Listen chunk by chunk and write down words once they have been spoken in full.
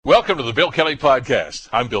Welcome to the Bill Kelly Podcast.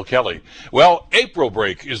 I'm Bill Kelly. Well, April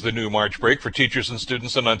break is the new March break for teachers and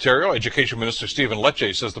students in Ontario. Education Minister Stephen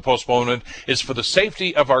Lecce says the postponement is for the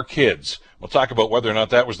safety of our kids. We'll talk about whether or not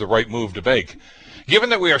that was the right move to make. Given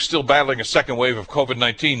that we are still battling a second wave of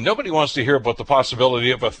COVID-19, nobody wants to hear about the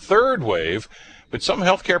possibility of a third wave, but some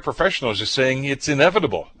healthcare professionals are saying it's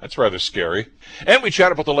inevitable. That's rather scary. And we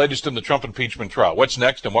chat about the latest in the Trump Impeachment Trail. What's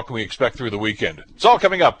next and what can we expect through the weekend? It's all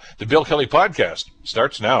coming up. The Bill Kelly Podcast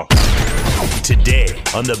starts now. Today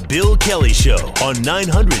on The Bill Kelly Show on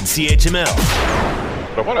 900 CHML.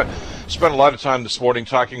 I want to spend a lot of time this morning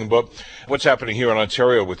talking about what's happening here in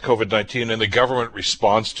Ontario with COVID-19 and the government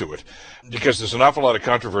response to it, because there's an awful lot of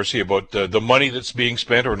controversy about the money that's being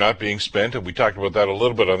spent or not being spent, and we talked about that a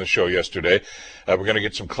little bit on the show yesterday. We're going to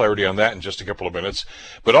get some clarity on that in just a couple of minutes,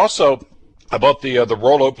 but also about the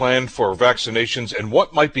rollout plan for vaccinations and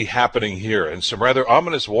what might be happening here, and some rather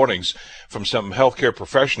ominous warnings from some healthcare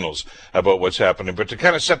professionals about what's happening. But to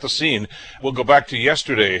kind of set the scene, we'll go back to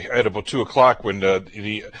yesterday at about 2 o'clock when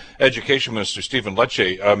the Education Minister, Stephen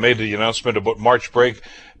Lecce, made the announcement about March break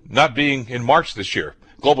not being in March this year.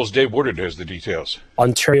 Global's Dave Woodard has the details.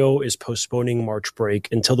 Ontario is postponing March break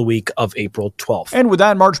until the week of April 12th. And with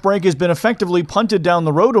that, March break has been effectively punted down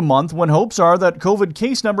the road a month when hopes are that COVID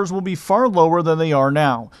case numbers will be far lower than they are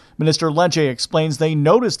now. Minister Lecce explains they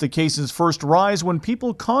noticed the cases first rise when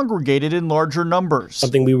people congregated in larger numbers.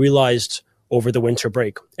 Something we realized over the winter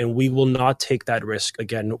break, and we will not take that risk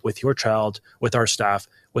again with your child, with our staff,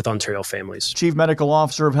 with Ontario families. Chief Medical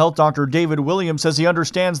Officer of Health Dr. David Williams says he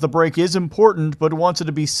understands the break is important, but wants it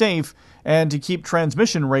to be safe and to keep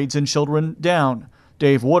transmission rates in children down.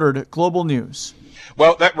 Dave Woodard, Global News.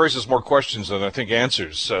 Well, that raises more questions than I think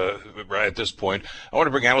answers at this point. I want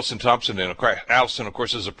to bring Alison Thompson in. Alison, of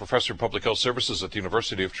course, is a professor of public health services at the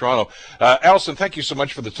University of Toronto. Alison, thank you so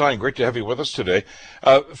much for the time. Great to have you with us today.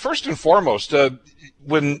 First and foremost,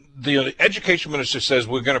 when the education minister says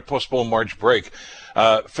we're going to postpone March break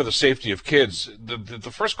for the safety of kids,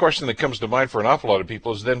 the first question that comes to mind for an awful lot of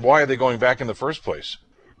people is then why are they going back in the first place?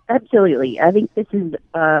 Absolutely. I think this is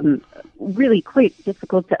really quite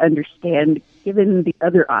difficult to understand given the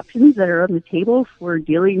other options that are on the table for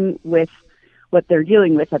dealing with what they're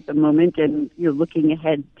dealing with at the moment, and looking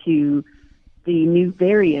ahead to the new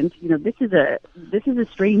variant. This is a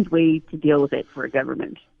strange way to deal with it for a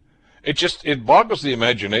government. It boggles the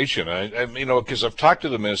imagination. Because I've talked to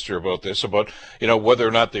the minister about this, about whether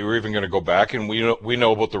or not they were even going to go back, and we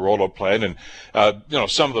know about the rollout plan, and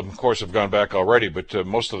some of them, of course, have gone back already, but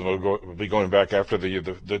most of them will be going back after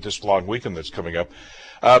this long weekend that's coming up.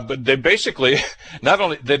 But they basically, not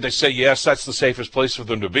only did they say, yes, that's the safest place for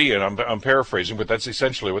them to be, and I'm paraphrasing, but that's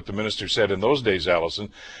essentially what the minister said in those days,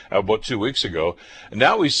 Alison, about 2 weeks ago. And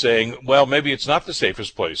now he's saying, well, maybe it's not the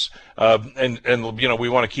safest place, and we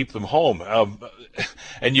want to keep them home.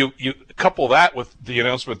 And you couple that with the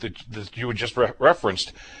announcement that you had just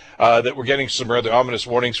referenced, that we're getting some rather ominous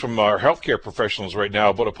warnings from our healthcare professionals right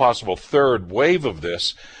now about a possible third wave of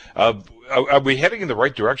this. Are we heading in the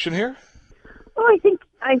right direction here? Well, I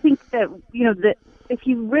think that, that if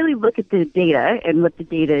you really look at the data and what the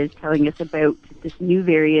data is telling us about this new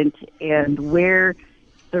variant and where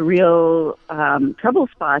the real trouble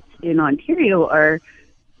spots in Ontario are,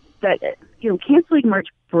 that, canceling March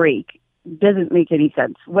break doesn't make any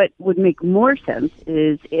sense. What would make more sense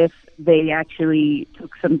is if they actually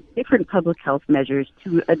took some different public health measures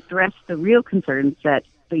to address the real concerns that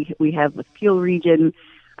we have with Peel Region.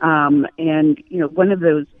 And, one of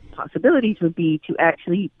those possibilities would be to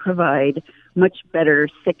actually provide much better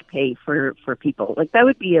sick pay for people. Like, that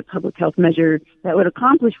would be a public health measure that would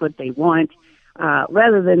accomplish what they want,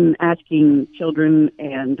 rather than asking children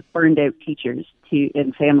and burned out teachers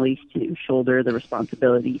and families to shoulder the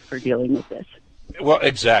responsibility for dealing with this. Well,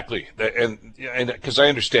 exactly. And because I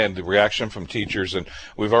understand the reaction from teachers, and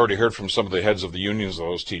we've already heard from some of the heads of the unions of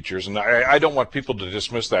those teachers, and I don't want people to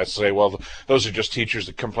dismiss that, say, well, those are just teachers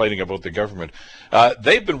that complaining about the government.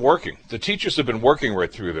 They've been working. The teachers have been working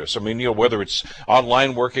right through this. I mean, whether it's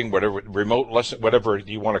online working, whatever, remote lesson, whatever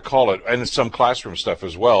you want to call it, and some classroom stuff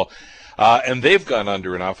as well. And they've gone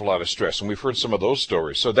under an awful lot of stress, and we've heard some of those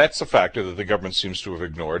stories. So that's a factor that the government seems to have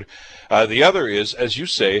ignored. The other is, as you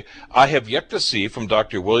say, I have yet to see from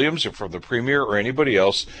Dr. Williams or from the Premier or anybody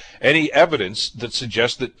else any evidence that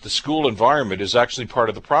suggests that the school environment is actually part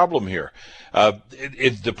of the problem here.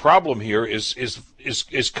 The problem here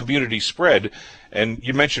is community spread. And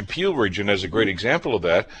you mentioned Peel Region as a great example of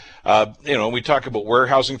that. We talk about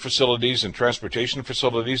warehousing facilities and transportation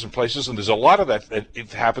facilities and places, and there's a lot of that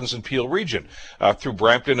it happens in Peel Region through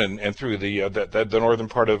Brampton and through the northern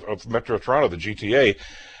part of Metro Toronto, the GTA.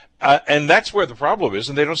 And that's where the problem is,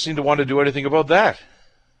 and they don't seem to want to do anything about that.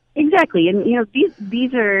 Exactly, and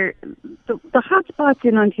these are the hotspots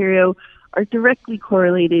in Ontario are directly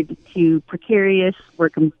correlated to precarious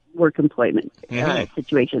work employment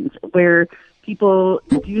situations where people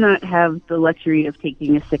do not have the luxury of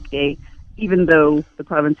taking a sick day, even though the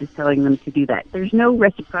province is telling them to do that. There's no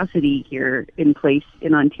reciprocity here in place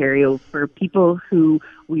in Ontario for people who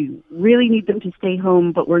we really need them to stay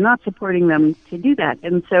home, but we're not supporting them to do that.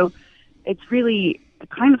 And so it's really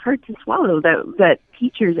kind of hard to swallow that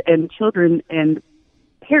teachers and children and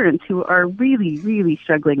parents who are really, really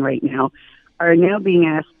struggling right now are now being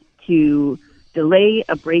asked to delay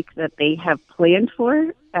a break that they have planned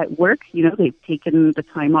for at work. They've taken the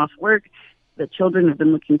time off work. The children have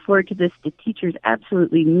been looking forward to this. The teachers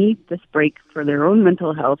absolutely need this break for their own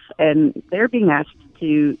mental health, and they're being asked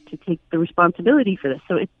to take the responsibility for this.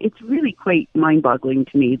 So it's really quite mind-boggling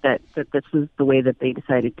to me that this was the way that they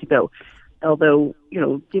decided to go. Although,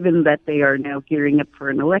 given that they are now gearing up for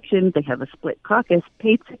an election, they have a split caucus,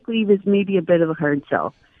 paid sick leave is maybe a bit of a hard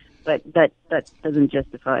sell. But that doesn't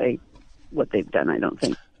justify what they've done, I don't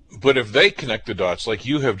think. But if they connect the dots like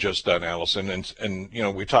you have just done, Allison,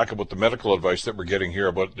 and we talk about the medical advice that we're getting here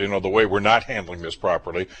about, the way we're not handling this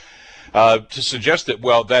properly, to suggest that,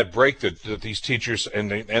 that break that these teachers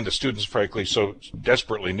and the students, frankly, so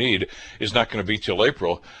desperately need is not going to be till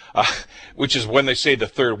April, which is when they say the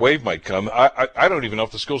third wave might come. I don't even know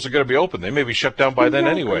if the schools are going to be open. They may be shut down by then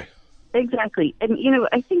anyway. Exactly. And,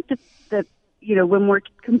 I think that when we're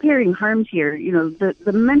comparing harms here,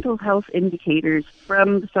 the mental health indicators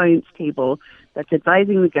from the science table that's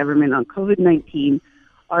advising the government on COVID-19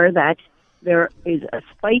 are that there is a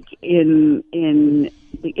spike in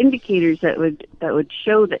the indicators that would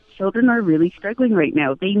show that children are really struggling right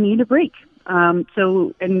now. They need a break.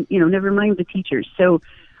 Never mind the teachers. So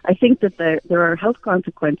I think that there are health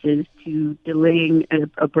consequences to delaying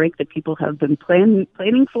a break that people have been planning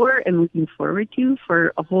for and looking forward to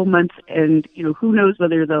for a whole month, and who knows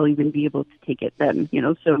whether they'll even be able to take it then.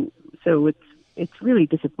 So it's really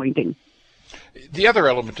disappointing. The other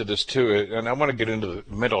element to this too, and I want to get into the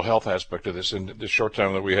mental health aspect of this in the short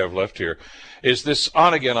time that we have left here, is this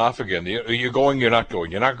on again, off again. You're going, you're not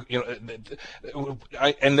going. You're not,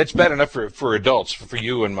 and that's bad enough for adults, for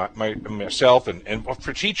you and myself, and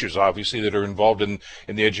for teachers, obviously, that are involved in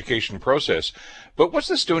the education process. But what's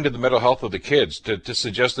this doing to the mental health of the kids to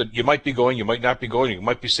suggest that you might be going, you might not be going, you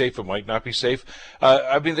might be safe, it might not be safe?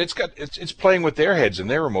 It's playing with their heads and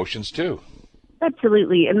their emotions too.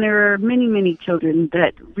 Absolutely, and there are many, many children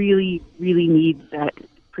that really, really need that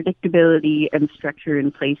predictability and structure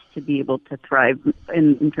in place to be able to thrive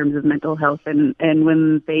in terms of mental health. And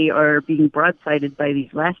when they are being broadsided by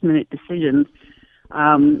these last-minute decisions,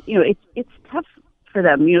 it's tough for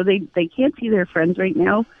them. They can't see their friends right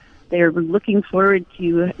now. They're looking forward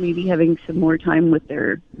to maybe having some more time with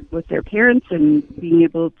their parents and being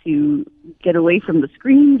able to get away from the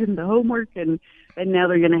screens and the homework, and now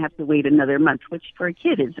they're going to have to wait another month, which for a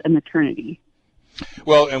kid is an eternity.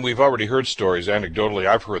 Well, and we've already heard stories, anecdotally,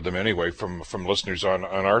 I've heard them anyway, from listeners on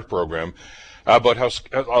our program, about how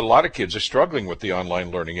a lot of kids are struggling with the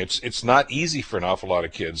online learning. It's not easy for an awful lot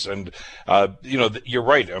of kids. And, you're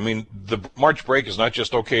right. I mean, the March break is not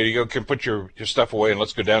just, okay, you can put your stuff away and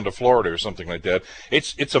let's go down to Florida or something like that.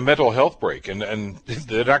 It's a mental health break, and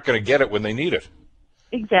they're not going to get it when they need it.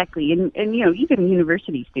 Exactly. And even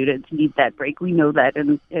university students need that break. We know that.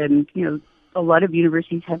 And a lot of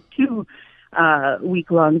universities have 2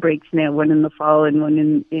 week-long breaks now, one in the fall and one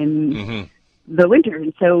in the winter.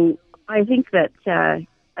 And so I think that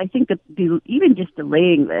even just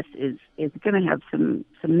delaying this is going to have some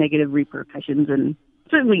negative repercussions, and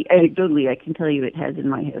certainly anecdotally, I can tell you it has in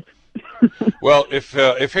my house. Well,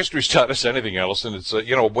 if history's taught us anything, Allison, it's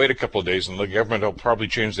wait a couple of days and the government will probably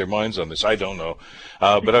change their minds on this. I don't know,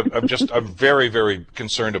 but I'm very, very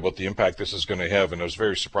concerned about the impact this is going to have, and I was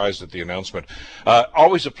very surprised at the announcement.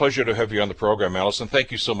 Always a pleasure to have you on the program, Allison.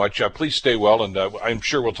 Thank you so much. Please stay well, and I'm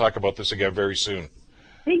sure we'll talk about this again very soon.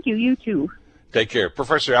 Thank you. You too. Take care.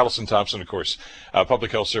 Professor Allison Thompson, of course, Public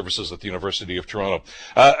Health Services at the University of Toronto.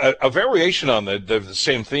 A variation on the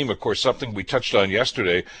same theme, of course, something we touched on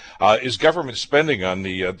yesterday, is government spending on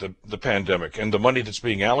the pandemic and the money that's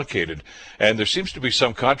being allocated. And there seems to be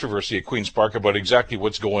some controversy at Queen's Park about exactly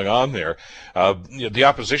what's going on there. The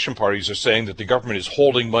opposition parties are saying that the government is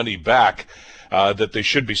holding money back that they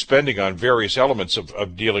should be spending on various elements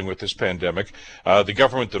of dealing with this pandemic. The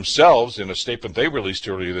government themselves, in a statement they released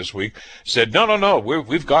earlier this week, said, no,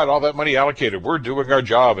 we've got all that money allocated. We're doing our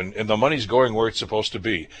job, and the money's going where it's supposed to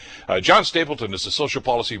be. John Stapleton is a social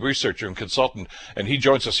policy researcher and consultant, and he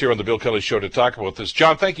joins us here on the Bill Kelly Show to talk about this.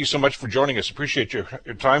 John, thank you so much for joining us. Appreciate your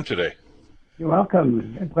time today. You're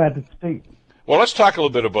welcome. I'm glad to speak. Well, let's talk a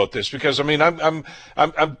little bit about this because I mean I'm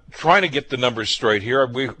trying to get the numbers straight here.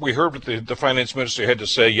 We heard what the finance minister had to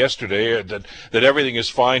say yesterday that everything is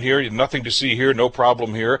fine here, nothing to see here, no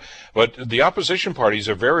problem here. But the opposition parties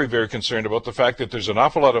are very, very concerned about the fact that there's an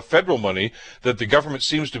awful lot of federal money that the government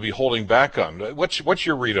seems to be holding back on. What's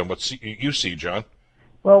your read on what you see, John?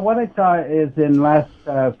 Well, what I saw is in last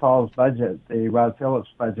fall's budget, the Rod Phillips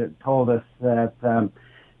budget told us that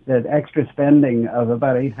that extra spending of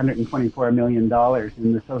about $824 million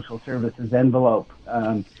in the social services envelope,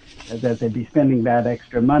 that they'd be spending that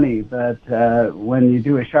extra money. But when you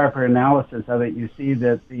do a sharper analysis of it, you see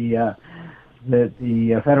that the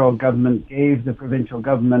federal government gave the provincial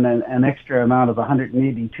government an extra amount of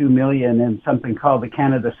 $182 million in something called the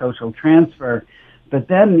Canada Social Transfer. But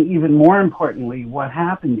then, even more importantly, what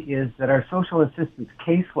happened is that our social assistance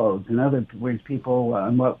caseloads, in other words, people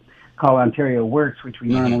on what call Ontario Works, which we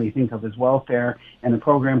normally think of as welfare, and a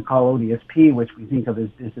program called ODSP, which we think of as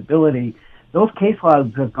disability, those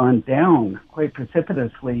caseloads have gone down quite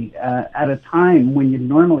precipitously at a time when you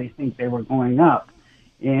normally think they were going up.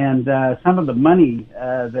 And some of the money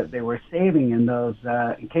that they were saving in those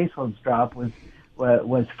caseloads drop was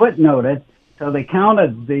footnoted. So they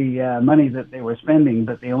counted the money that they were spending,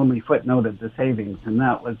 but they only footnoted the savings, and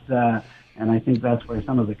that was, and I think that's where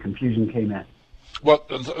some of the confusion came in. Well,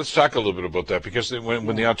 let's talk a little bit about that, because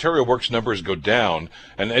when the Ontario Works numbers go down,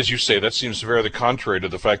 and as you say, that seems very the contrary to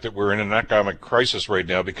the fact that we're in an economic crisis right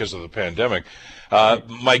now because of the pandemic.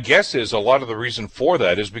 My guess is a lot of the reason for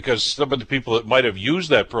that is because some of the people that might have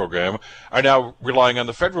used that program are now relying on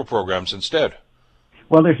the federal programs instead.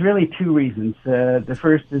 Well, there's really two reasons. The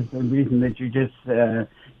first is the reason that you just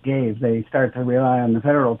gave. They start to rely on the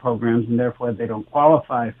federal programs, and therefore they don't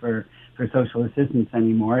qualify for social assistance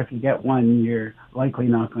anymore. If you get one, you're likely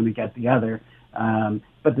not going to get the other.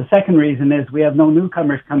 But the second reason is we have no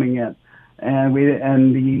newcomers coming in, and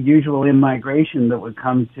the usual immigration that would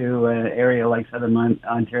come to an area like Southern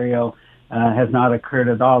Ontario has not occurred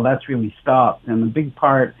at all. That's really stopped, and a big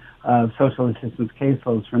part of social assistance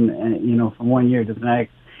caseloads from one year to the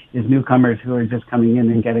next is newcomers who are just coming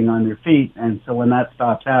in and getting on their feet. And so when that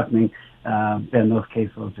stops happening, then those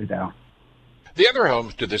caseloads are down. The other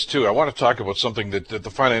element to this, too, I want to talk about something that the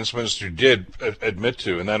finance minister did admit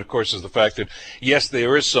to, and that, of course, is the fact that, yes,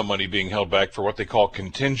 there is some money being held back for what they call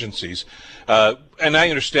contingencies. And I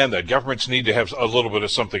understand that. Governments need to have a little bit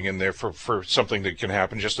of something in there for something that can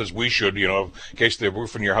happen, just as we should, in case the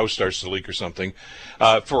roof in your house starts to leak or something,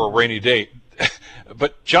 for a rainy day.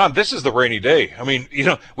 But, John, this is the rainy day. I mean,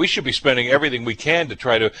 we should be spending everything we can to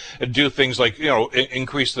try to do things like,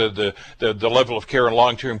 increase the level of care in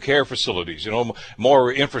long-term care facilities,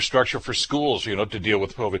 more infrastructure for schools, to deal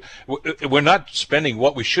with COVID. We're not spending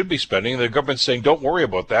what we should be spending. The government's saying, don't worry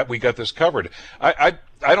about that. We got this covered. I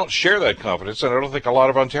don't share that confidence, and I don't think a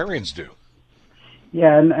lot of Ontarians do.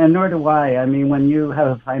 Yeah, and nor do I. I mean, when you have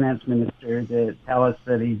a finance minister that tell us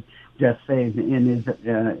that he just saved in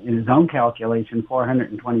his own calculation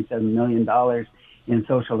 $427 million in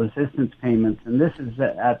social assistance payments, and this is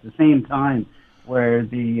at the same time where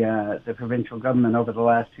the provincial government over the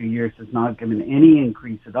last 2 years has not given any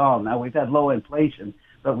increase at all. Now, we've had low inflation,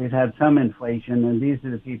 but we've had some inflation, and these are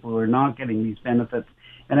the people who are not getting these benefits.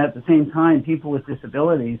 And at the same time, people with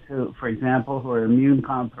disabilities who, for example, who are immune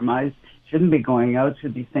compromised, shouldn't be going out,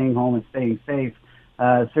 should be staying home and staying safe,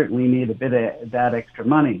 certainly need a bit of that extra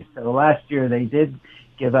money. So last year they did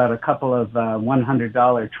give out a couple of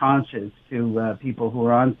 $100 tranches to people who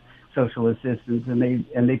were on social assistance,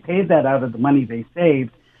 and they paid that out of the money they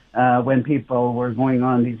saved when people were going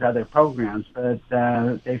on these other programs. But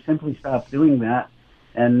they simply stopped doing that,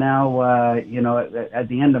 and now at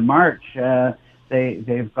the end of March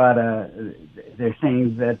they've got they're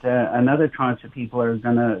saying that another tranche of people are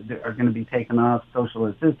gonna be taken off social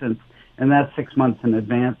assistance. And that's 6 months in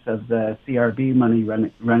advance of the CRB money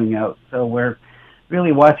running out. So we're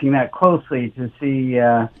really watching that closely to see,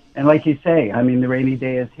 and like you say, I mean, the rainy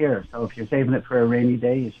day is here. So if you're saving it for a rainy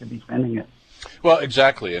day, you should be spending it. Well,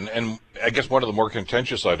 exactly, and I guess one of the more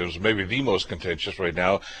contentious items, maybe the most contentious right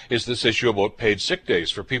now, is this issue about paid sick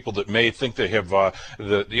days for people that may think they have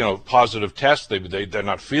positive tests, they're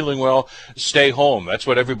not feeling well. Stay home. That's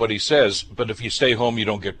what everybody says. But if you stay home, you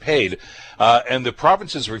don't get paid. And the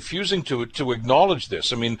province is refusing to acknowledge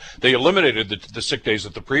this. I mean, they eliminated the sick days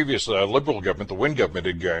that the previous Liberal government, the Wynne government,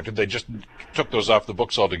 had granted. They just took those off the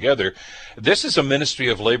books altogether. This is a Ministry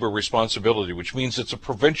of Labour responsibility, which means it's a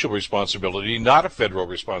provincial responsibility, not a federal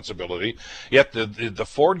responsibility. Yet the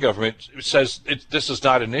Ford government says this is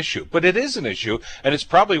not an issue. But it is an issue, and it's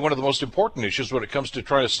probably one of the most important issues when it comes to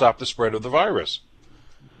trying to stop the spread of the virus.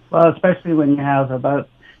 Well, especially when you have about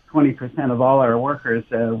 20% of all our workers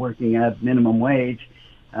working at minimum wage,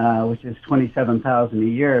 which is $27,000 a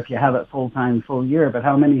year if you have it full-time, full year. But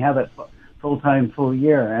how many have it full-time, full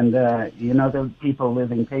year? And, the people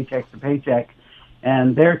living paycheck to paycheck.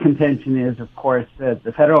 And their contention is, of course, that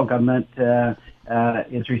the federal government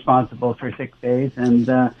is responsible for sick days. And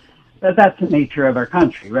that's the nature of our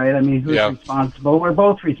country, right? I mean, who's responsible? We're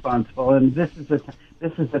both responsible. And this is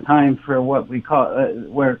the time for what we call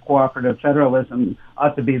where cooperative federalism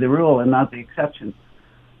ought to be the rule and not the exception.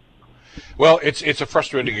 Well, it's a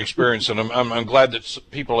frustrating experience, and I'm glad that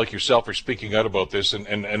people like yourself are speaking out about this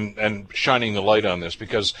and shining the light on this,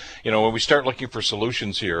 because when we start looking for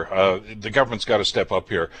solutions here, the government's got to step up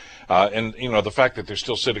here, and the fact that they're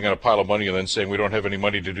still sitting on a pile of money and then saying we don't have any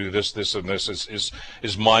money to do this, and this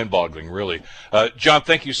is mind-boggling, really. John,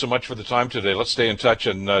 thank you so much for the time today. Let's stay in touch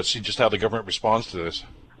and see just how the government responds to this.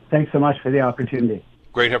 Thanks so much for the opportunity.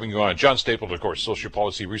 Great having you on. John Stapleton, of course, social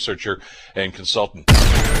policy researcher and consultant.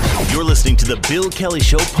 You're listening to the Bill Kelly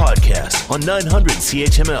Show podcast on 900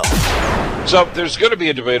 CHML. So there's going to be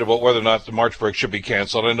a debate about whether or not the March break should be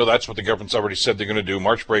canceled. I know that's what the government's already said they're going to do.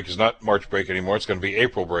 March break is not March break anymore. It's going to be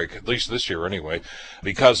April break, at least this year anyway,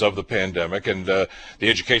 because of the pandemic. And the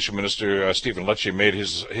Education Minister, Stephen Lecce, made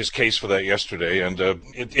his case for that yesterday. And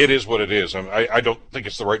it is what it is. I don't think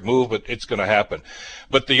it's the right move, but it's going to happen.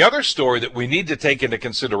 But the other story that we need to take into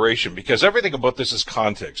consideration, because everything about this is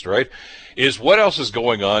context, right, is what else is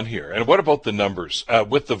going on here, and what about the numbers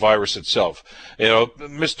with the virus itself?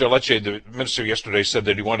 Mr. Lecce, the minister, yesterday said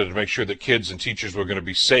that he wanted to make sure that kids and teachers were going to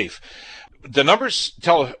be safe. The numbers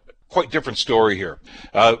tell a quite different story here,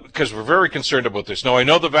 because we're very concerned about this. Now, I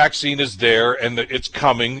know the vaccine is there and it's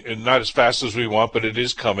coming, and not as fast as we want, but it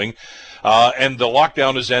is coming. And the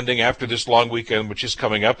lockdown is ending after this long weekend, which is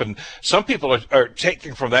coming up. And some people are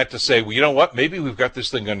taking from that to say, well, you know what, maybe we've got this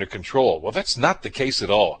thing under control. Well, that's not the case at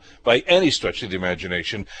all, by any stretch of the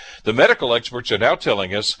imagination. The medical experts are now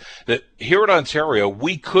telling us that here in Ontario,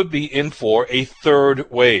 we could be in for a third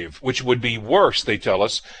wave, which would be worse, they tell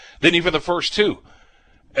us, than even the first two.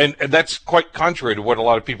 And that's quite contrary to what a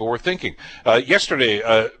lot of people were thinking. Yesterday,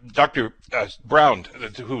 Dr. Brown,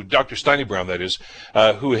 Dr. Steiny Brown, that is,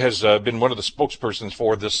 who has been one of the spokespersons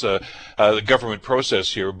for this the government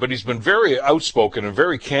process here, but he's been very outspoken and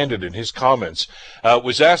very candid in his comments,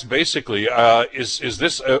 was asked basically, is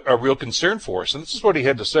this a real concern for us? And this is what he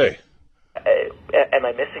had to say. Am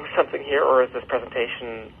I missing something here, or is this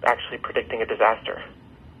presentation actually predicting a disaster?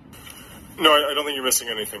 No, I don't think you're missing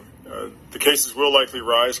anything. The cases will likely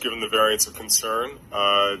rise given the variants of concern.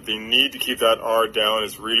 The need to keep that R down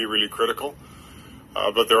is really, really critical.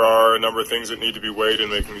 But there are a number of things that need to be weighed in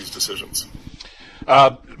making these decisions.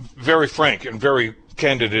 Very frank and very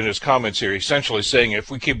candid in his comments here, essentially saying if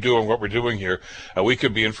we keep doing what we're doing here, we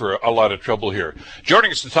could be in for a lot of trouble here. Joining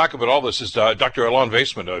us to talk about all this is Dr. Alon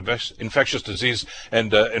Vaisman, infectious disease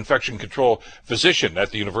and infection control physician at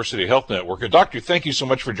the University Health Network. Doctor, thank you so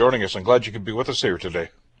much for joining us. I'm glad you could be with us here today.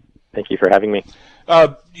 Thank you for having me.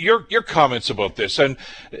 Your comments about this, and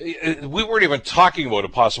we weren't even talking about a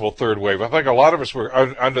possible third wave. I think a lot of us were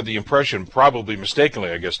under the impression, probably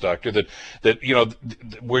mistakenly, I guess, Doctor, that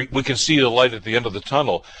we can see the light at the end of the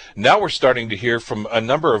tunnel. Now we're starting to hear from a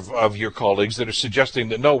number of your colleagues that are suggesting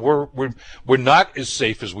that no, we're not as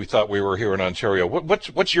safe as we thought we were here in Ontario.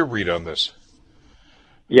 What's your read on this?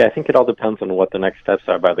 Yeah, I think it all depends on what the next steps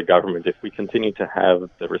are by the government. If we continue to have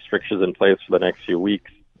the restrictions in place for the next few weeks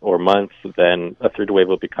or months, then a third wave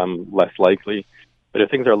will become less likely. But if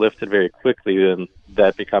things are lifted very quickly, then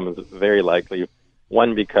that becomes very likely.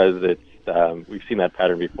 One, because we've seen that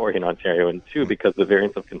pattern before in Ontario, and two, because the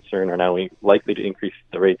variants of concern are now likely to increase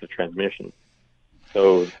the rates of transmission.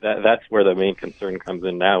 So that's where the main concern comes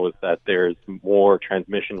in now, is that there's more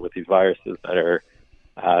transmission with these viruses that are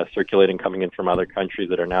circulating, coming in from other countries,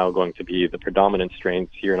 that are now going to be the predominant strains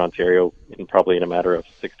here in Ontario probably in a matter of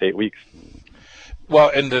 6 to 8 weeks. Well,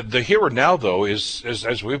 and the here and now, though, is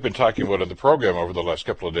as we've been talking about in the program over the last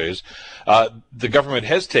couple of days, the government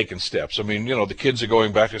has taken steps. I mean, the kids are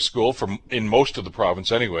going back to school in most of the province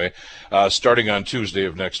anyway, starting on Tuesday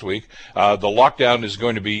of next week. The lockdown is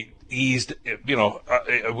going to be eased.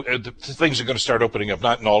 Things are going to start opening up,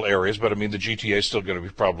 not in all areas, but I mean, the GTA is still going to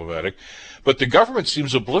be problematic. But the government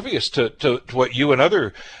seems oblivious to what you and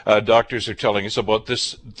other doctors are telling us about the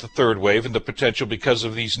third wave and the potential because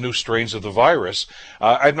of these new strains of the virus.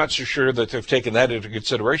 I'm not so sure that they've taken that into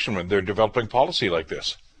consideration when they're developing policy like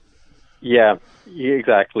this. Yeah,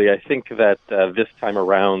 exactly. I think that this time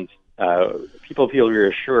around, people feel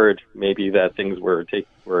reassured maybe that things were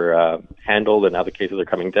handled and now the cases are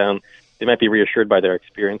coming down. They might be reassured by their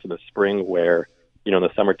experience in the spring where, in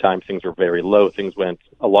the summertime things were very low.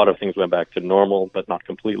 A lot of things went back to normal, but not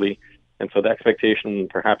completely. And so the expectation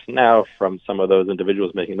perhaps now from some of those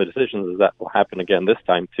individuals making the decisions is that will happen again this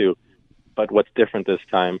time too. But what's different this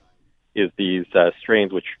time is these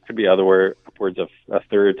strains, which could be upwards of a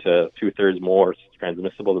third to two-thirds more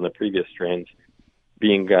transmissible than the previous strains,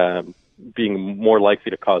 being more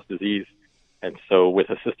likely to cause disease. And so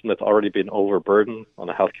with a system that's already been overburdened on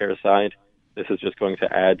the healthcare side, this is just going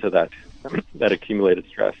to add to that accumulated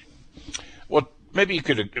stress. Well, maybe you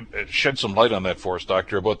could shed some light on that for us,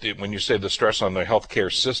 Doctor, about when you say the stress on the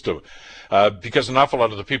healthcare system, because an awful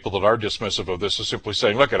lot of the people that are dismissive of this are simply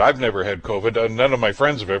saying, "Look, I've never had COVID, and none of my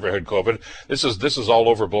friends have ever had COVID. This is all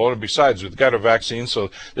overblown, and besides, we've got a vaccine,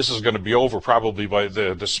 so this is going to be over probably by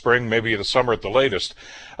the spring, maybe the summer at the latest."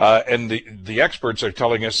 And the experts are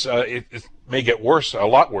telling us it may get worse, a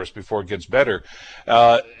lot worse, before it gets better.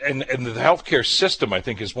 And the healthcare system, I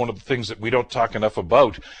think, is one of the things that we don't talk enough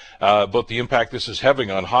about the impact this is having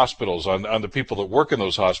on hospitals, on the people that work in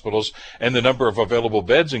those hospitals, and the number of available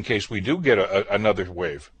beds in case we do get another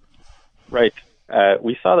wave. Right.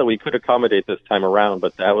 We saw that we could accommodate this time around,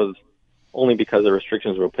 but that was only because the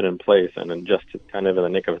restrictions were put in place, and then just kind of in the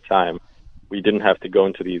nick of time. We didn't have to go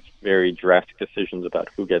into these very drastic decisions about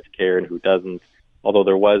who gets care and who doesn't, although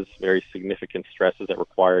there was very significant stresses that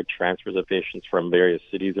required transfers of patients from various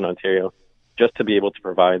cities in Ontario just to be able to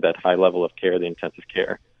provide that high level of care, the intensive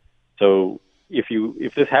care. So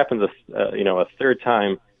if this happens a third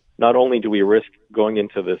time, not only do we risk going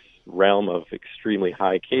into this realm of extremely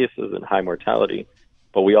high cases and high mortality,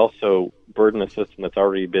 but we also burden a system that's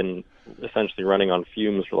already been essentially running on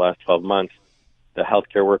fumes for the last 12 months. The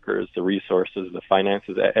healthcare workers, the resources, the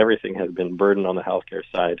finances, everything has been burdened on the healthcare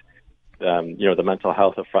side. The mental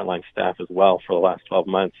health of frontline staff as well for the last 12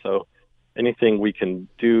 months. So anything we can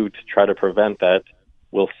do to try to prevent that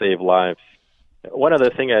will save lives. One other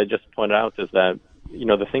thing I just pointed out is that,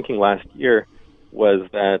 the thinking last year was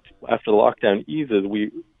that after the lockdown eases,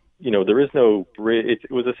 there is no bridge.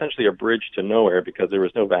 It was essentially a bridge to nowhere because there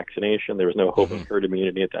was no vaccination. There was no hope of herd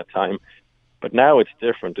immunity at that time. But now it's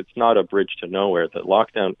different. It's not a bridge to nowhere. The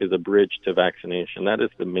lockdown is a bridge to vaccination. That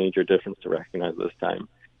is the major difference to recognize this time,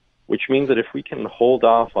 which means that if we can hold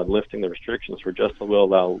off on lifting the restrictions for just a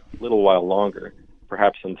little while longer,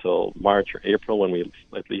 perhaps until March or April when we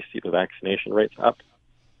at least see the vaccination rates up,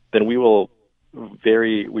 then we will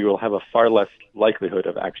have a far less likelihood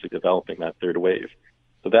of actually developing that third wave.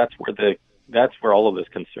 So that's where all of this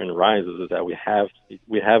concern arises, is that we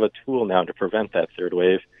have a tool now to prevent that third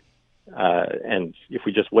wave. And if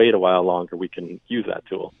we just wait a while longer, we can use that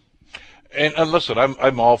tool. And listen,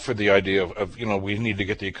 I'm all for the idea of we need to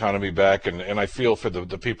get the economy back, and I feel for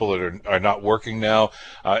the people that are not working now,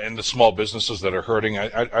 and the small businesses that are hurting.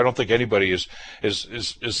 I don't think anybody is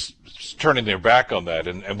turning their back on that,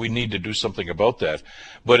 and we need to do something about that.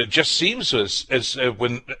 But it just seems as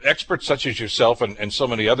when experts such as yourself and so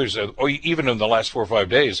many others, or even in the last 4 or 5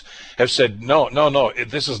 days, have said no,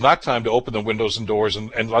 this is not time to open the windows and doors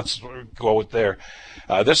and let's go out there.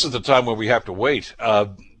 This is the time when we have to wait.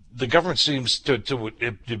 The government seems to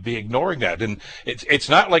be ignoring that. And it's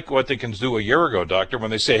not like what they can do a year ago, Doctor,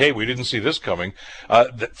 when they say, hey, we didn't see this coming.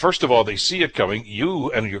 First of all, they see it coming.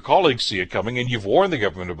 You and your colleagues see it coming, and you've warned the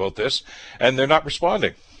government about this, and they're not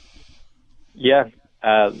responding. Yeah,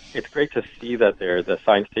 it's great to see that the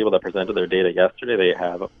science table that presented their data yesterday, they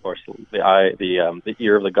have, of course, the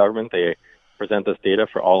ear of the government. They present this data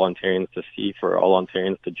for all Ontarians to see, for all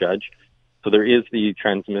Ontarians to judge. So there is the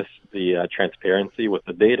transparency with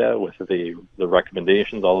the data, with the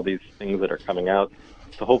recommendations, all of these things that are coming out.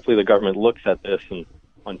 So hopefully the government looks at this and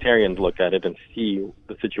Ontarians look at it and see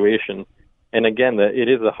the situation. And again, it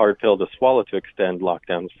is a hard pill to swallow to extend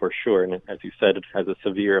lockdowns for sure. And as you said, it has a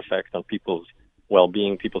severe effect on people's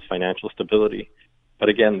well-being, people's financial stability. But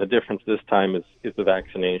again, the difference this time is the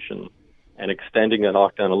vaccination, and extending the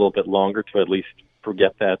lockdown a little bit longer to at least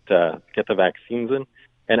get the vaccines in.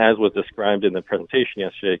 And as was described in the presentation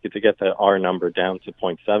yesterday, to get the R number down to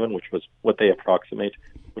 0.7, which was what they approximate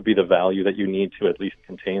would be the value that you need to at least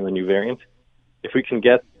contain the new variant. If we can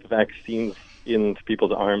get the vaccines into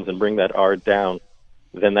people's arms and bring that R down,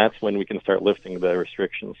 then that's when we can start lifting the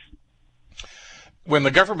restrictions. When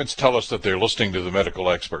the governments tell us that they're listening to the medical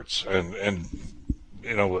experts, and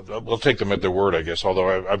you know, we'll take them at their word, I guess,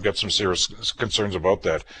 although I've got some serious concerns about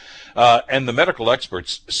that. And the medical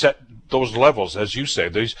experts set those levels, as you say.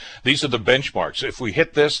 These are the benchmarks. If we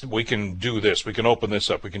hit this, we can do this. We can open this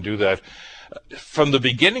up. We can do that. From the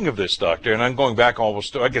beginning of this, Doctor, and I'm going back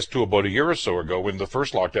almost, I guess, to about a year or so ago when the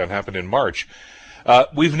first lockdown happened in March,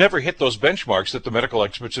 we've never hit those benchmarks that the medical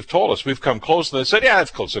experts have told us. We've come close, and they said, yeah,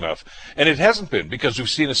 that's close enough. And it hasn't been, because we've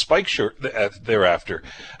seen a spike thereafter,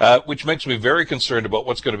 which makes me very concerned about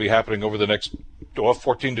what's going to be happening over the next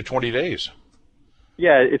 14 to 20 days.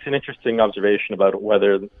 Yeah, it's an interesting observation about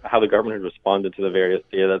how the government has responded to the various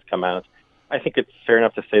data that's come out. I think it's fair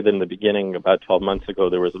enough to say that in the beginning, about 12 months ago,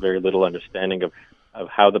 there was very little understanding of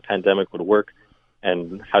how the pandemic would work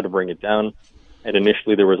and how to bring it down. And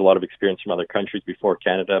initially, there was a lot of experience from other countries before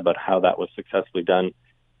Canada about how that was successfully done.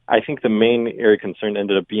 I think the main area of concern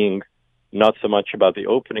ended up being not so much about the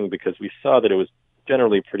opening, because we saw that it was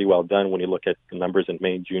generally pretty well done when you look at the numbers in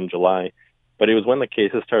May, June, July. But it was when the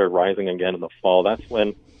cases started rising again in the fall. That's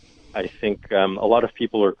when I think a lot of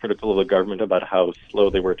people were critical of the government about how slow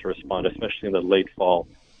they were to respond, especially in the late fall,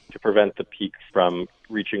 to prevent the peak from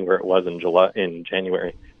reaching where it was in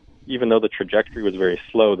January. Even though the trajectory was very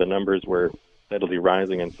slow, the numbers were steadily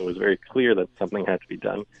rising, and so it was very clear that something had to be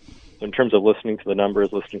done. So in terms of listening to the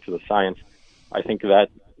numbers, listening to the science, I think that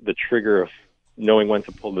the trigger of knowing when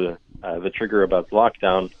to pull the trigger about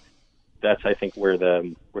lockdown, that's, I think, where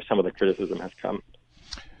some of the criticism has come.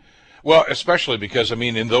 Well, especially because, I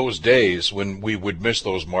mean, in those days when we would miss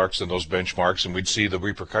those marks and those benchmarks and we'd see the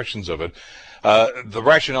repercussions of it, the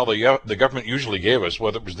rationale the government usually gave us,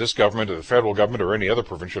 whether it was this government or the federal government or any other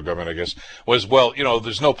provincial government, I guess, was, well, you know,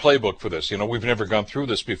 there's no playbook for this. You know, we've never gone through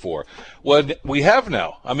this before. Well, we have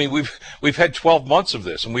now. I mean, we've had 12 months of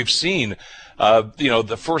this, and we've seen, you know,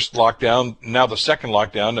 the first lockdown, now the second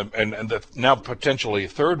lockdown, and the now potentially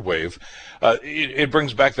third wave. It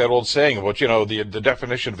brings back that old saying about, you know, the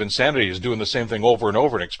definition of insanity is doing the same thing over and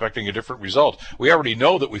over and expecting a different result. We already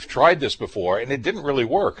know that we've tried this before, and it didn't really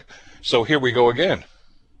work. So here we go again.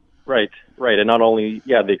 Right. And not only,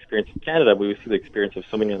 the experience of Canada, but we see the experience of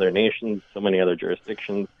so many other nations, so many other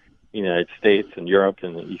jurisdictions, the United States and Europe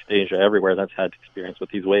and East Asia, everywhere that's had experience with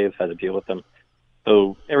these waves, had to deal with them.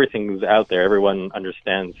 So everything's out there. Everyone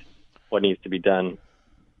understands what needs to be done.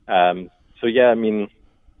 There's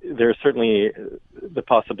certainly the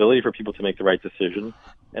possibility for people to make the right decision.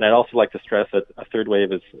 And I'd also like to stress that a third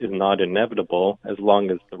wave is not inevitable as long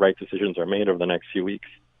as the right decisions are made over the next few weeks.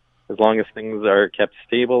 As long as things are kept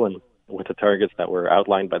stable and with the targets that were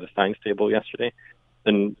outlined by the science table yesterday,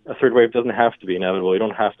 then a third wave doesn't have to be inevitable. You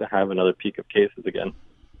don't have to have another peak of cases again.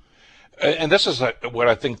 And this is what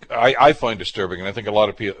I think I find disturbing, and I think a lot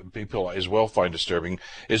of people as well find disturbing,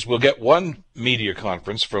 is we'll get one media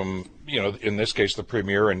conference from, you know, in this case, the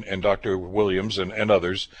Premier and Dr. Williams and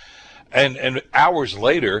others, and hours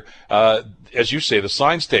later, as you say, the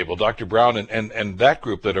science table, Dr. Brown and that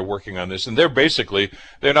group that are working on this, and they're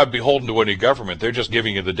not beholden to any government. They're just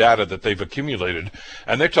giving you the data that they've accumulated,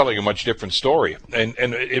 and they're telling a much different story. And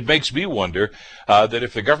it makes me wonder that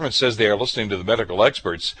if the government says they are listening to the medical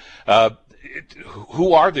experts,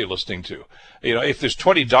 who are they listening to? You know, if there's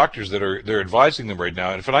 20 doctors they're advising them right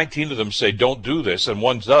now, and if 19 of them say don't do this and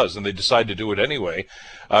one does, and they decide to do it anyway,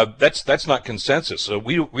 that's not consensus. So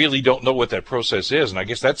we really don't know what that process is, and I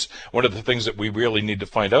guess that's one of the things that we really need to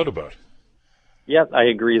find out about. Yeah, I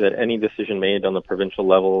agree that any decision made on the provincial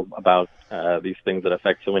level about these things that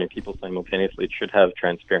affect so many people simultaneously should have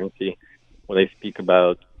transparency. When they speak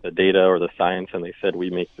about the data or the science and they said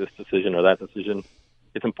we make this decision or that decision,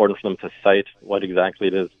 it's important for them to cite what exactly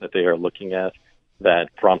it is that they are looking at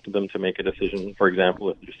that prompted them to make a decision. For example,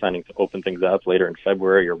 if they're deciding to open things up later in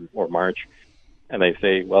February or March, and they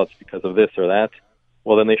say, well, it's because of this or that,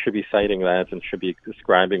 well, then they should be citing that and should be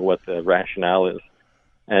describing what the rationale is.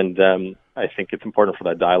 And I think it's important for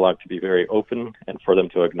that dialogue to be very open and for them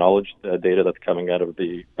to acknowledge the data that's coming out of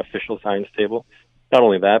the official science table. Not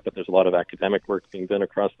only that, but there's a lot of academic work being done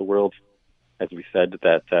across the world, as we said,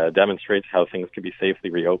 that demonstrates how things can be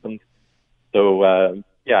safely reopened. So, I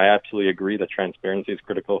absolutely agree that transparency is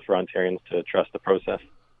critical for Ontarians to trust the process.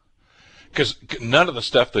 because none of the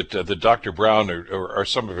stuff that Dr. Brown or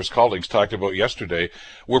some of his colleagues talked about yesterday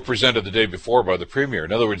were presented the day before by the Premier.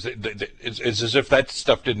 In other words, it's as if that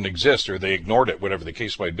stuff didn't exist or they ignored it, whatever the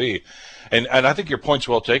case might be. And I think your point's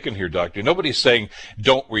well taken here, Doctor. Nobody's saying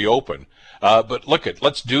don't reopen. But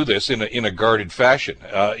let's do this in a guarded fashion.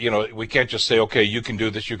 We can't just say, okay, you can do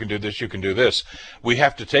this, you can do this, you can do this. We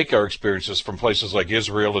have to take our experiences from places like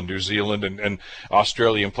Israel and New Zealand and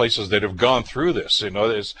Australia and places that have gone through this.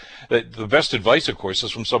 The best advice, of course,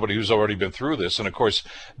 is from somebody who's already been through this. And of course,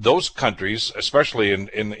 those countries, especially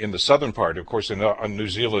in the southern part, of course, in New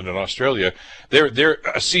Zealand and Australia, they're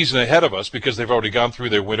a season ahead of us because they've already gone through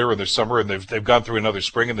their winter and their summer, and they've gone through another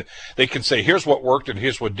spring, and they can say, here's what worked and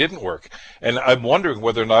here's what didn't work. And I'm wondering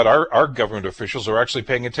whether or not our government officials are actually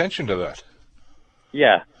paying attention to that.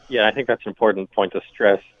 Yeah, I think that's an important point to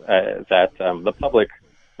stress, that the public,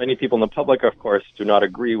 many people in the public, of course, do not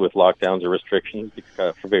agree with lockdowns or restrictions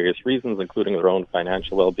for various reasons, including their own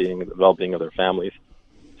financial well-being, the well-being of their families.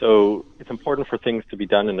 So it's important for things to be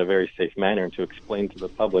done in a very safe manner and to explain to the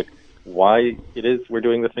public why it is we're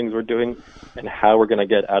doing the things we're doing and how we're going to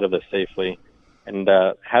get out of this safely. And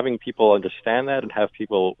having people understand that and have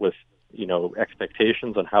people with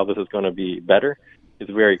expectations on how this is going to be better is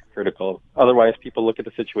very critical. Otherwise, people look at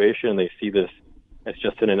the situation and they see this as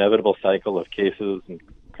just an inevitable cycle of cases and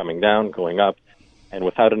coming down, going up, and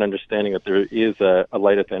without an understanding that there is a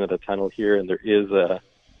light at the end of the tunnel here, and there is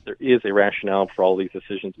a rationale for all these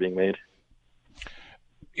decisions being made.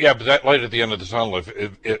 Yeah, but that light at the end of the tunnel,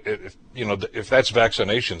 if that's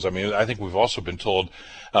vaccinations, I mean, I think we've also been told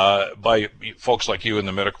by folks like you in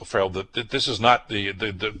the medical field that this is not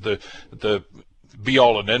the be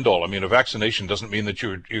all and end all. I mean, a vaccination doesn't mean that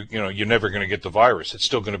you're never going to get the virus. It's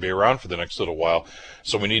still going to be around for the next little while,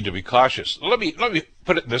 so we need to be cautious. Let me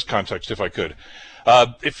put it in this context, if I could.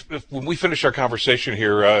 If when we finish our conversation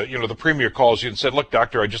here, the Premier calls you and said, "Look,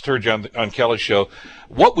 Doctor, I just heard you on Kelly's show.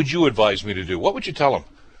 What would you advise me to do? What would you tell him?"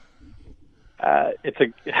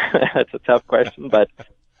 It's a tough question, but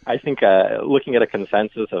I think looking at a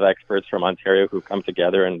consensus of experts from Ontario who come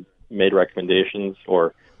together and made recommendations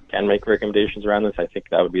or can make recommendations around this, I think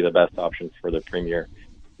that would be the best option for the Premier,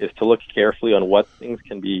 is to look carefully on what things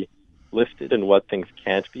can be lifted and what things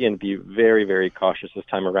can't be, and be very, very cautious this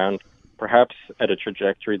time around, perhaps at a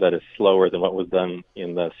trajectory that is slower than what was done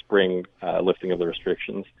in the spring lifting of the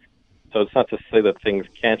restrictions. So it's not to say that things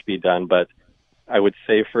can't be done, but I would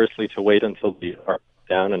say firstly to wait until we are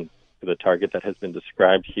down and to the target that has been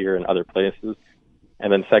described here and other places,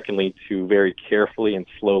 and then secondly to very carefully and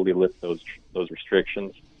slowly lift those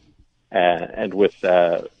restrictions, and with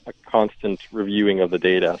a constant reviewing of the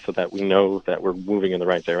data so that we know that we're moving in the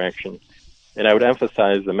right direction. And I would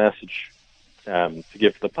emphasize the message to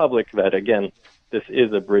give to the public that, again, this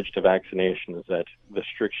is a bridge to vaccination, is that the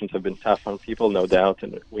restrictions have been tough on people, no doubt,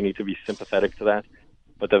 and we need to be sympathetic to that.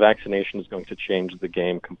 But the vaccination is going to change the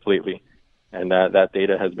game completely. And that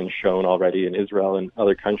data has been shown already in Israel and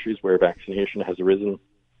other countries where vaccination has risen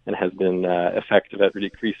and has been effective at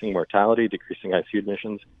decreasing mortality, decreasing ICU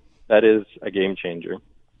admissions. That is a game changer.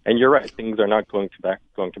 And you're right, things are not going to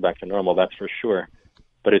back to normal, that's for sure.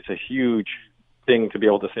 But it's a huge thing to be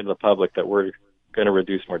able to say to the public that we're going to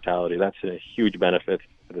reduce mortality. That's a huge benefit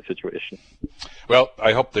to the situation. Well,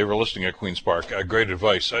 I hope they were listening at Queen's Park. Great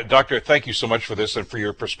advice. Doctor, thank you so much for this and for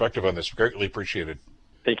your perspective on this. Greatly appreciated.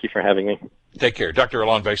 Thank you for having me. Take care. Dr.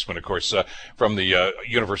 Alon Weissman, of course, from the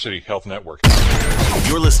University Health Network.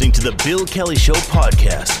 You're listening to the Bill Kelly Show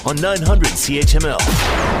podcast on 900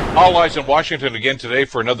 CHML. All eyes in Washington again today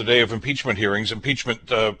for another day of impeachment hearings. Impeachment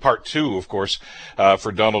Part 2, of course,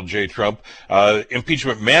 for Donald J. Trump.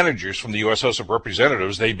 Impeachment managers from the U.S. House of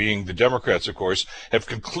Representatives, they being the Democrats, of course, have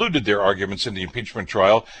concluded their arguments in the impeachment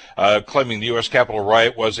trial, claiming the U.S. Capitol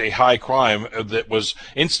riot was a high crime that was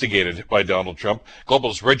instigated by Donald Trump.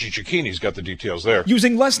 Global's Reggie Cicchini's got the details there.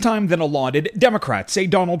 Using less time than allotted, Democrats say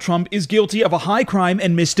Donald Trump is guilty of a high crime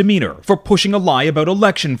and misdemeanor for pushing a lie about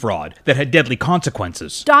election fraud that had deadly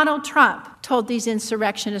consequences. Donald Trump told these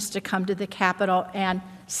insurrectionists to come to the Capitol and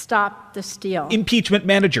stop the steal. Impeachment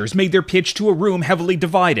managers made their pitch to a room heavily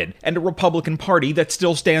divided and a Republican Party that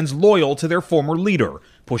still stands loyal to their former leader,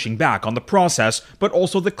 pushing back on the process, but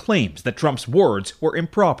also the claims that Trump's words were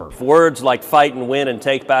improper. If words like fight and win and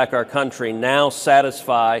take back our country now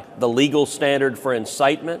satisfy the legal standard for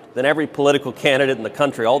incitement, then every political candidate in the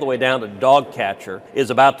country, all the way down to dog catcher, is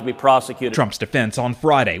about to be prosecuted. Trump's defense on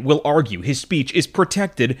Friday will argue his speech is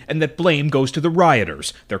protected and that blame goes to the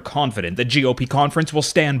rioters. They're confident the GOP conference will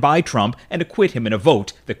stand by Trump and acquit him in a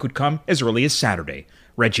vote that could come as early as Saturday.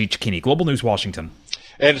 Reggie Cicchini, Global News, Washington.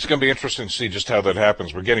 And it's going to be interesting to see just how that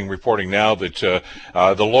happens. We're getting reporting now that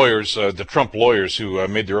the lawyers, the Trump lawyers who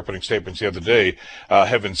made their opening statements the other day,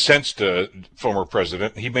 have incensed former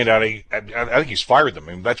president. He may not. I think he's fired them.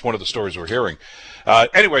 I mean, that's one of the stories we're hearing.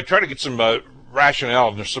 Anyway, try to get some rationale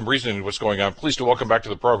and there's some reasoning to what's going on. Pleased to welcome back to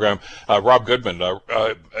the program Rob Goodman.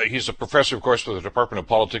 He's a professor, of course, for the Department of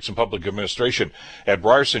Politics and Public Administration at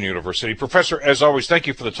Ryerson University. Professor, as always, thank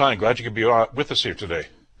you for the time. Glad you could be with us here today.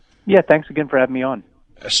 Yeah, thanks again for having me on.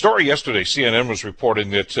 A story yesterday, CNN was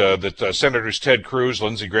reporting that Senators Ted Cruz,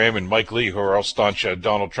 Lindsey Graham, and Mike Lee, who are all staunch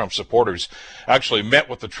Donald Trump supporters, actually met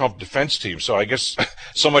with the Trump defense team. So I guess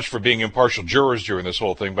so much for being impartial jurors during this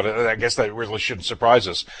whole thing, but I guess that really shouldn't surprise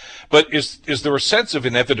us. But is there a sense of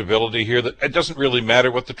inevitability here that it doesn't really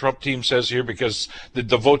matter what the Trump team says here because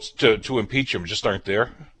the votes to impeach him just aren't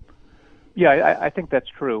there? Yeah, I think that's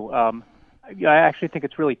true. I actually think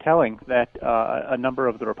it's really telling that a number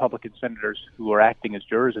of the Republican senators who are acting as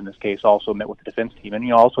jurors in this case also met with the defense team.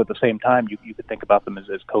 And, also at the same time, you could think about them as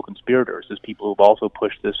co-conspirators, as people who've also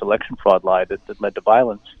pushed this election fraud lie that led to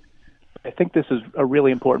violence. I think this is a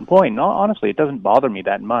really important point. And honestly, it doesn't bother me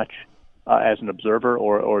that much as an observer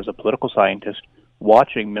or as a political scientist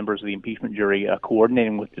watching members of the impeachment jury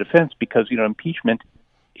coordinating with the defense because, impeachment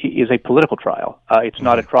is a political trial. It's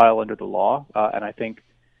not a trial under the law, and I think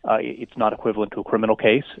it's not equivalent to a criminal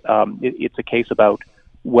case. It's a case about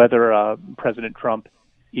whether President Trump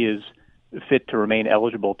is fit to remain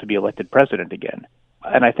eligible to be elected president again.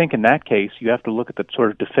 And I think in that case, you have to look at the sort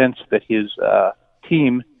of defense that his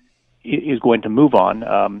team is going to move on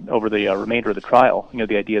over the remainder of the trial.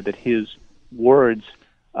 The idea that his words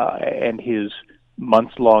and his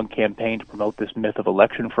months-long campaign to promote this myth of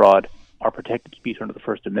election fraud are protected speech under the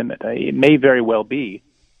First Amendment. It may very well be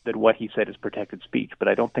that what he said is protected speech, but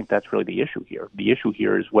I don't think that's really the issue here. The issue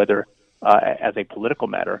here is whether, as a political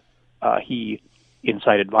matter, he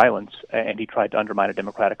incited violence and he tried to undermine a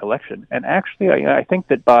democratic election. And actually, I think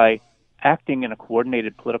that by acting in a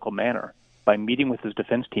coordinated political manner, by meeting with his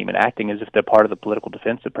defense team and acting as if they're part of the political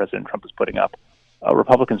defense that President Trump is putting up,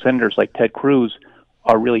 Republican senators like Ted Cruz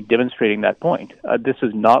are really demonstrating that point. This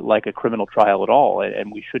is not like a criminal trial at all,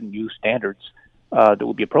 and we shouldn't use standards that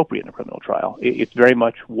would be appropriate in a criminal trial. It very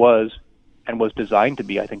much was and was designed to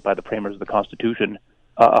be, I think, by the framers of the Constitution,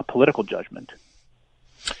 a political judgment.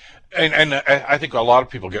 And I think a lot of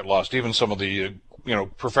people get lost, even some of the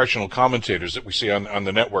professional commentators that we see on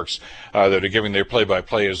the networks that are giving their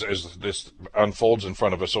play-by-play as this unfolds in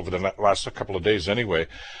front of us over the last couple of days anyway.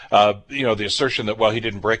 The assertion that, well, he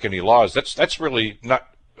didn't break any laws, that's really not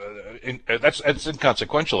that's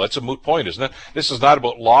inconsequential. That's a moot point, isn't it? This is not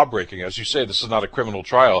about law breaking, as you say. This is not a criminal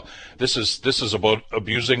trial. This is about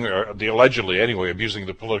abusing, or allegedly anyway, abusing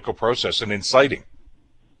the political process and inciting.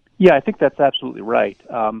 Yeah, I think that's absolutely right.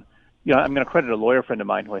 I'm going to credit a lawyer friend of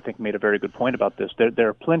mine who I think made a very good point about this. There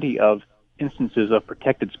are plenty of instances of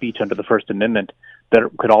protected speech under the First Amendment that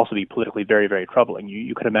could also be politically very, very troubling.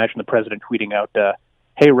 You could imagine the president tweeting out,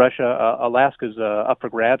 hey, Russia, Alaska's up for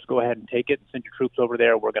grabs. Go ahead and take it. Send your troops over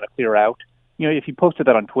there. We're going to clear out. If you posted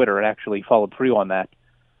that on Twitter and actually followed through on that,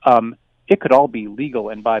 it could all be legal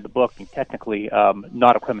and by the book and technically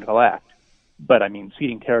not a criminal act. But,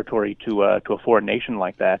 ceding territory to a foreign nation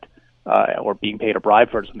like that or being paid a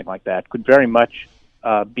bribe for something like that could very much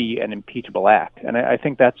be an impeachable act. And I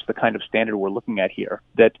think that's the kind of standard we're looking at here,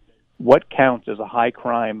 that what counts as a high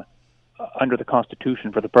crime under the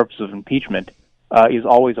Constitution for the purpose of impeachment is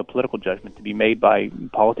always a political judgment to be made by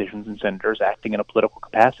politicians and senators acting in a political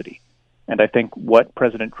capacity. And I think what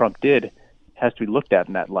President Trump did has to be looked at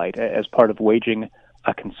in that light as part of waging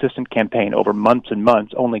a consistent campaign over months and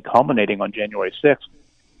months, only culminating on January 6th,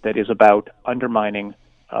 that is about undermining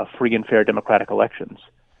free and fair democratic elections.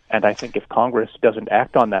 And I think if Congress doesn't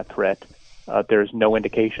act on that threat, there's no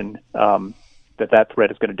indication that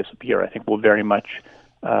threat is going to disappear. I think we'll very much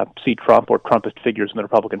see Trump or Trumpist figures in the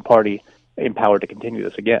Republican Party empowered to continue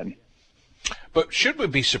this again. But should we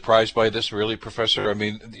be surprised by this, really, Professor?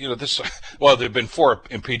 Well, there have been 4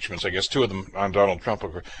 impeachments, I guess, 2 of them on Donald Trump,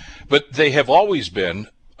 but they have always been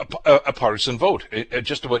a partisan vote,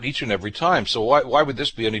 just about each and every time. So why would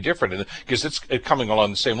this be any different? Because it's coming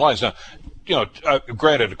along the same lines. Now,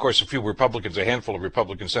 granted, of course, a handful of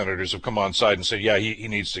Republican senators have come on side and said, yeah, he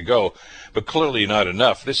needs to go, but clearly not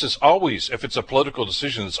enough. This is always, if it's a political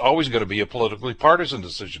decision, it's always going to be a politically partisan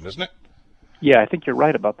decision, isn't it? Yeah, I think you're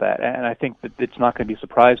right about that. And I think that it's not going to be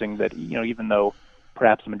surprising that, even though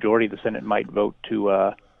perhaps the majority of the Senate might vote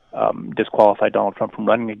to disqualify Donald Trump from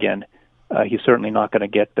running again, he's certainly not going to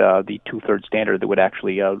get the 2/3 standard that would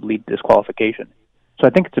actually lead to disqualification. So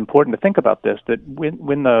I think it's important to think about this, that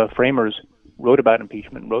when the framers wrote about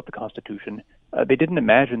impeachment and wrote the Constitution, they didn't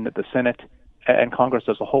imagine that the Senate and Congress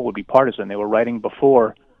as a whole would be partisan. They were writing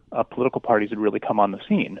before political parties had really come on the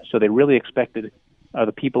scene. So they really expected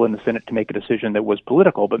the people in the Senate to make a decision that was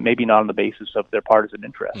political, but maybe not on the basis of their partisan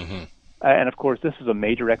interest. Mm-hmm. And of course, this is a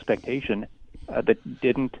major expectation that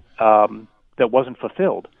wasn't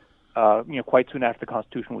fulfilled. Quite soon after the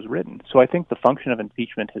Constitution was written. So I think the function of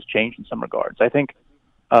impeachment has changed in some regards. I think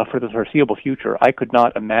for the foreseeable future, I could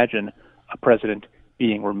not imagine a president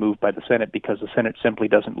being removed by the Senate because the Senate simply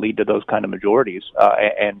doesn't lead to those kind of majorities,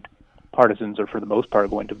 and partisans are, for the most part,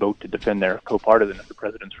 going to vote to defend their co-partisan if the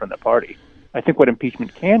president's from their party. I think what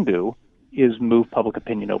impeachment can do is move public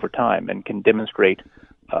opinion over time and can demonstrate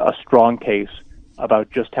a strong case about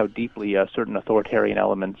just how deeply certain authoritarian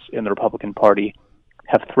elements in the Republican Party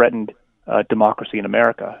have threatened democracy in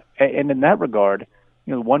America. And in that regard,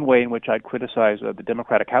 one way in which I'd criticize the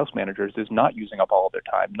Democratic House managers is not using up all of their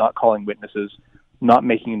time, not calling witnesses, not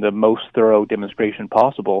making the most thorough demonstration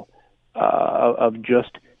possible of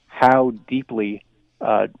just how deeply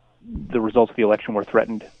the results of the election were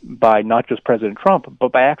threatened by not just President Trump,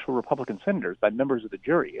 but by actual Republican senators, by members of the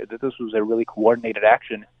jury. That this was a really coordinated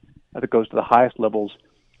action that goes to the highest levels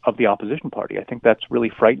of the opposition party. I think that's really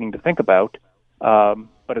frightening to think about.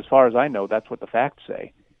 But as far as I know, that's what the facts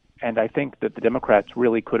say. And I think that the Democrats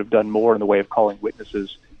really could have done more in the way of calling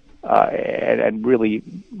witnesses and really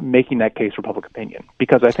making that case for public opinion.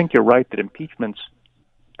 Because I think you're right that impeachments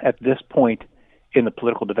at this point in the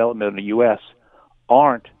political development of the U.S.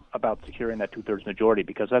 aren't about securing that two-thirds majority,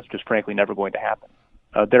 because that's just frankly never going to happen.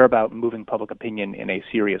 They're about moving public opinion in a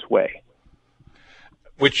serious way.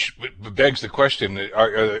 Which begs the question,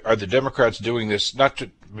 are the Democrats doing this not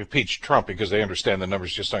to impeach Trump because they understand the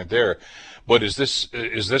numbers just aren't there, but is this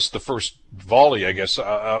the first volley, I guess,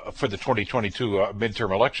 for the 2022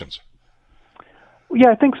 midterm elections? Yeah,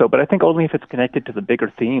 I think so, but I think only if it's connected to the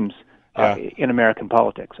bigger themes in American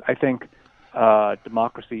politics. I think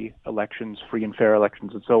democracy, elections, free and fair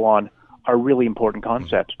elections, and so on are really important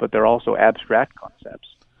concepts, but they're also abstract concepts.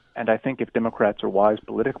 And I think if Democrats are wise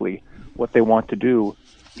politically, what they want to do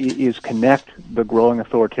is connect the growing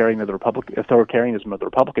authoritarianism of the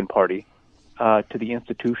Republican Party to the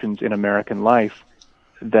institutions in American life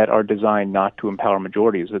that are designed not to empower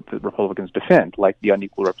majorities that the Republicans defend, like the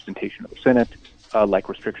unequal representation of the Senate, like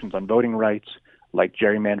restrictions on voting rights, like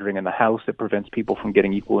gerrymandering in the House that prevents people from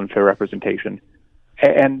getting equal and fair representation.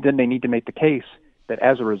 And then they need to make the case that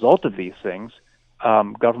as a result of these things,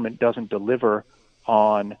 government doesn't deliver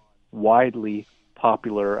on widely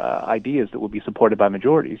popular ideas that will be supported by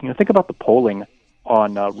majorities. Think about the polling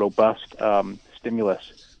on robust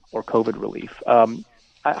stimulus or COVID relief.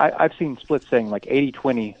 I've seen splits saying like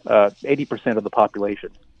 80% of the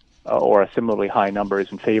population or a similarly high number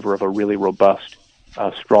is in favor of a really robust,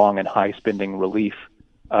 strong and high-spending relief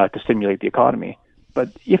to stimulate the economy. But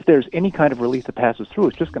if there's any kind of relief that passes through,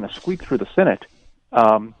 it's just going to squeak through the Senate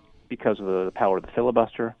because of the power of the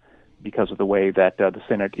filibuster, because of the way that the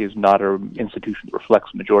Senate is not an institution that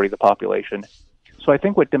reflects the majority of the population. So I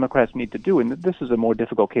think what Democrats need to do, and this is a more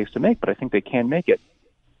difficult case to make, but I think they can make it,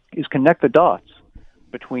 is connect the dots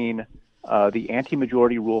between the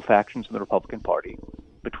anti-majority rule factions in the Republican Party,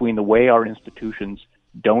 between the way our institutions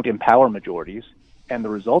don't empower majorities, and the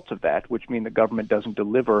results of that, which mean the government doesn't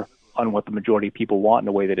deliver on what the majority of people want in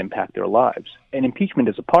a way that impact their lives. And impeachment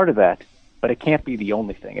is a part of that, but it can't be the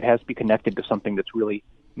only thing. It has to be connected to something that's really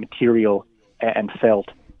material and felt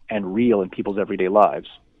and real in people's everyday lives.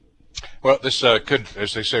 Well, this could,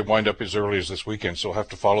 as they say, wind up as early as this weekend, so we'll have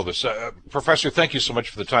to follow this. Professor, thank you so much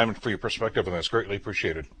for the time and for your perspective on this. Greatly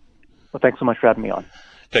appreciated. Well, thanks so much for having me on.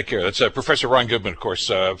 Take care. That's Professor Ron Goodman, of course,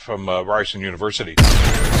 from Ryerson University.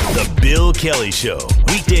 The Bill Kelly Show,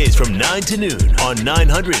 weekdays from 9 to noon on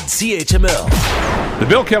 900 CHML. The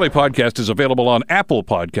Bill Kelly Podcast is available on Apple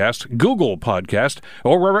Podcast, Google Podcast,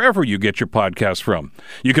 or wherever you get your podcasts from.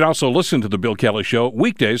 You can also listen to The Bill Kelly Show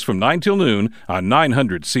weekdays from 9 till noon on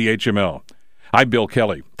 900 CHML. I'm Bill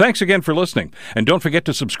Kelly. Thanks again for listening. And don't forget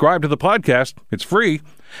to subscribe to the podcast. It's free,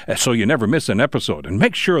 so you never miss an episode. And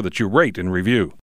make sure that you rate and review.